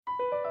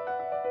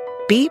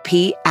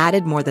BP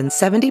added more than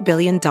 $70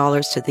 billion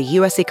to the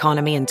U.S.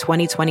 economy in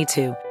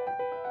 2022.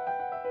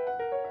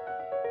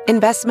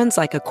 Investments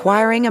like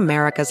acquiring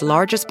America's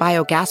largest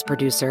biogas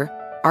producer,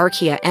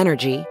 Archaea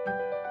Energy,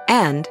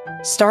 and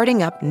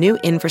starting up new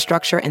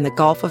infrastructure in the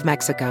Gulf of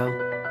Mexico.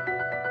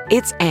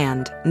 It's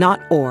and,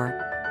 not or.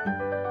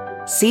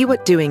 See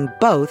what doing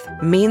both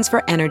means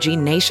for energy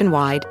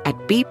nationwide at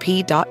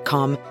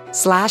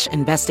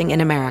bp.com/investing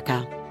in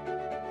America.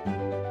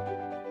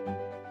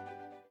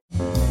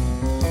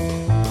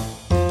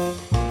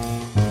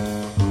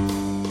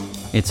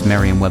 It's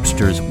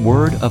Merriam-Webster's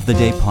Word of the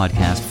Day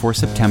podcast for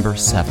September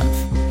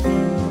 7th.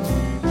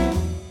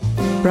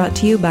 Brought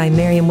to you by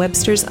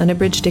Merriam-Webster's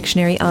Unabridged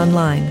Dictionary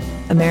Online,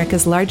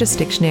 America's largest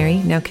dictionary,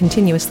 now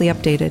continuously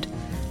updated.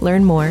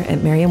 Learn more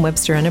at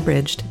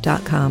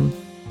merriam-websterunabridged.com.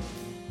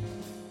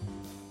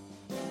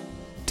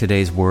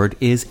 Today's word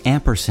is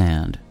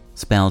ampersand,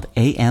 spelled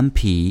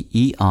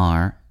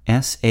ampersand.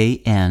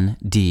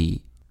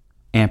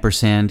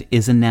 Ampersand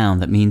is a noun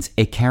that means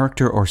a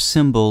character or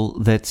symbol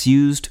that's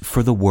used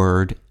for the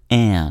word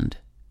and.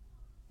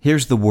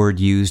 Here's the word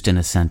used in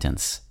a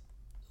sentence.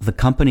 The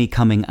company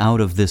coming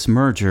out of this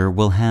merger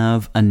will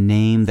have a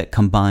name that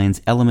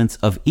combines elements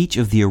of each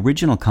of the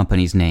original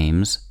company's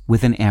names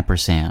with an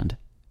ampersand.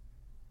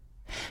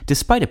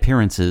 Despite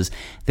appearances,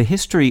 the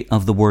history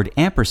of the word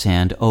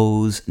ampersand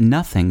owes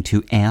nothing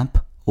to amp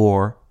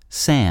or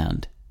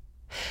sand.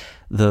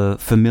 The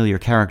familiar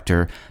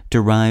character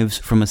derives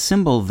from a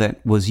symbol that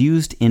was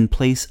used in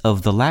place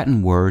of the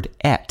Latin word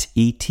et,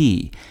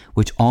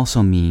 which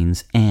also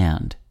means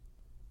and.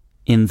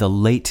 In the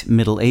late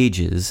Middle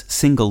Ages,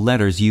 single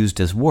letters used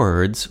as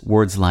words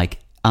like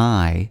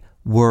I,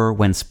 were,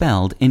 when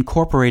spelled,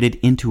 incorporated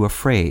into a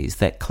phrase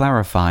that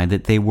clarified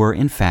that they were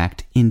in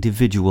fact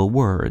individual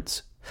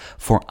words.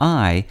 For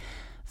I,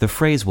 the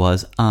phrase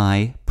was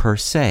I per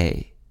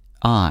se,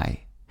 I,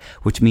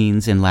 which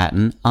means in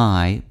Latin,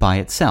 I by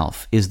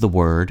itself is the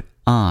word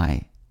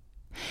I.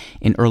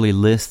 In early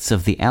lists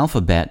of the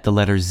alphabet, the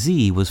letter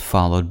Z was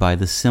followed by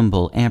the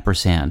symbol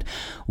ampersand,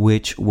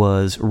 which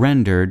was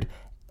rendered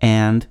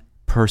and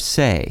per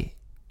se,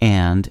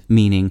 and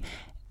meaning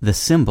the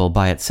symbol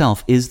by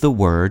itself is the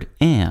word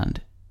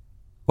and.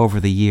 Over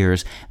the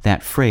years,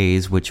 that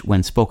phrase, which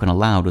when spoken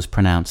aloud was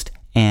pronounced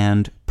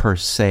and per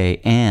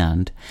se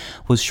and,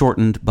 was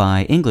shortened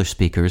by English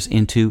speakers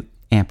into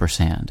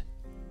ampersand.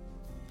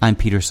 I'm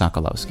Peter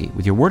Sokolowski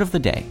with your Word of the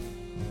Day.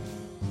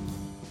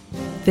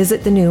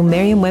 Visit the new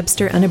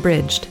Merriam-Webster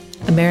Unabridged,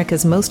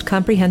 America's most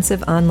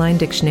comprehensive online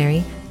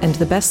dictionary and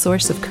the best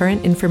source of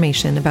current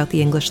information about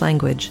the English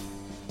language.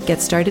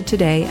 Get started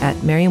today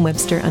at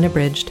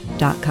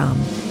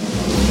merriam-websterunabridged.com.